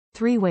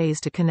3 ways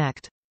to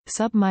connect.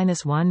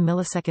 Sub-1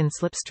 millisecond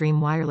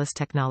slipstream wireless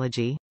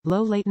technology,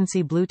 low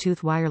latency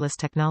Bluetooth wireless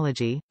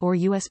technology, or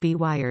USB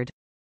wired.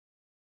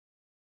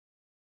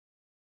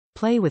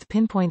 Play with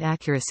pinpoint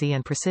accuracy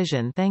and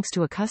precision thanks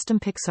to a custom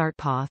PixArt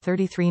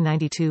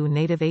PAW3392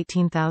 native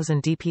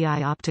 18000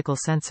 dpi optical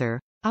sensor,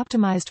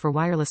 optimized for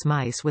wireless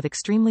mice with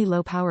extremely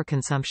low power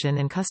consumption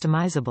and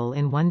customizable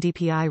in 1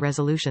 dpi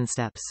resolution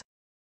steps.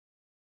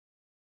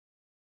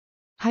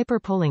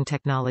 Hyperpolling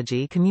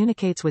technology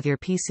communicates with your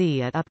PC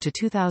at up to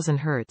 2000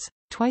 Hz,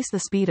 twice the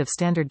speed of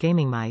standard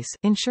gaming mice,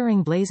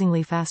 ensuring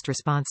blazingly fast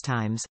response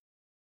times.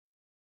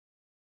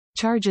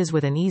 Charges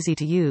with an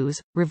easy-to-use,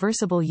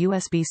 reversible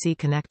USB-C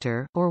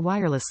connector, or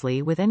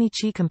wirelessly with any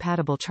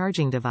Qi-compatible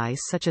charging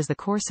device such as the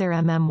CORSAIR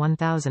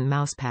MM1000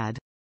 mousepad.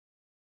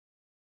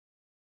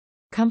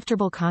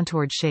 Comfortable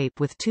contoured shape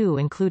with 2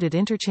 included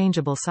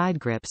interchangeable side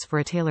grips for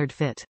a tailored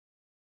fit.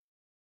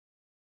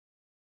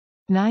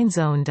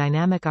 9-zone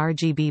dynamic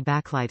RGB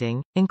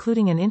backlighting,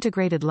 including an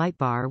integrated light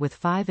bar with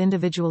 5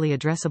 individually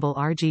addressable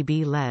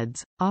RGB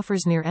LEDs,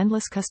 offers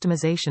near-endless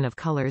customization of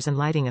colors and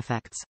lighting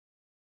effects.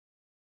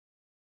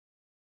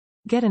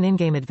 Get an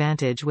in-game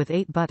advantage with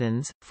 8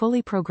 buttons,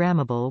 fully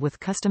programmable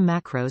with custom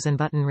macros and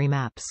button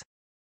remaps.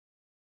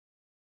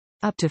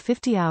 Up to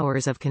 50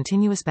 hours of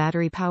continuous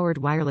battery-powered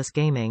wireless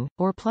gaming,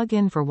 or plug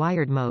in for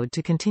wired mode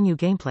to continue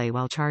gameplay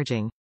while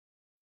charging.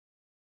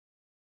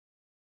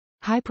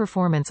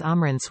 High-performance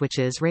Omron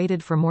switches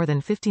rated for more than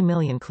 50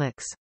 million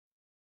clicks.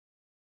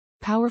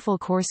 Powerful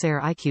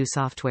Corsair IQ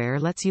software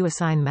lets you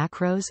assign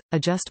macros,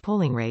 adjust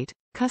polling rate,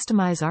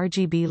 customize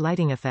RGB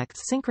lighting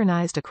effects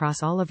synchronized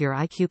across all of your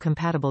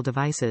IQ-compatible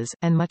devices,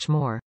 and much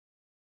more.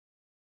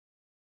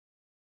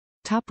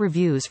 Top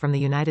reviews from the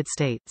United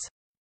States.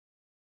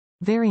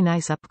 Very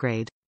nice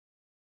upgrade.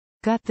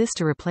 Got this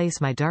to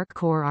replace my dark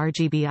core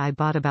RGB I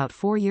bought about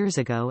 4 years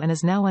ago and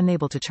is now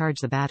unable to charge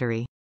the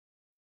battery.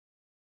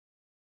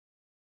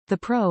 The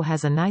Pro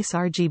has a nice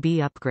RGB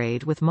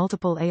upgrade with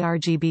multiple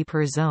ARGB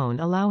per zone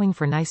allowing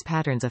for nice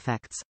patterns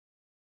effects.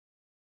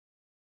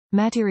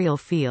 Material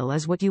feel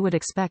is what you would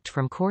expect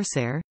from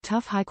Corsair,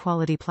 tough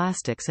high-quality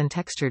plastics and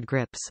textured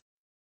grips.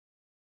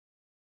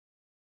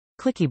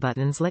 Clicky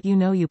buttons let you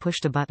know you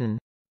pushed a button.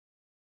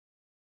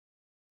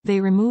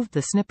 They removed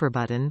the snipper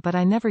button but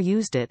I never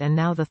used it and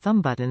now the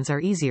thumb buttons are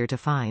easier to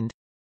find.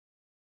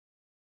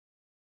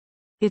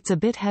 It's a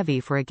bit heavy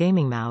for a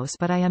gaming mouse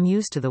but I am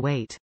used to the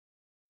weight.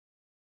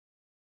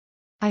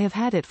 I have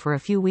had it for a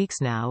few weeks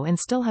now and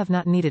still have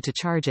not needed to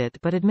charge it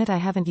but admit I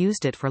haven't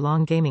used it for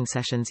long gaming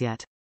sessions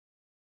yet.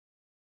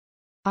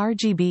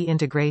 RGB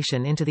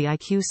integration into the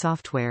IQ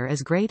software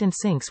is great and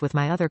syncs with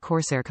my other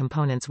Corsair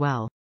components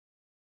well.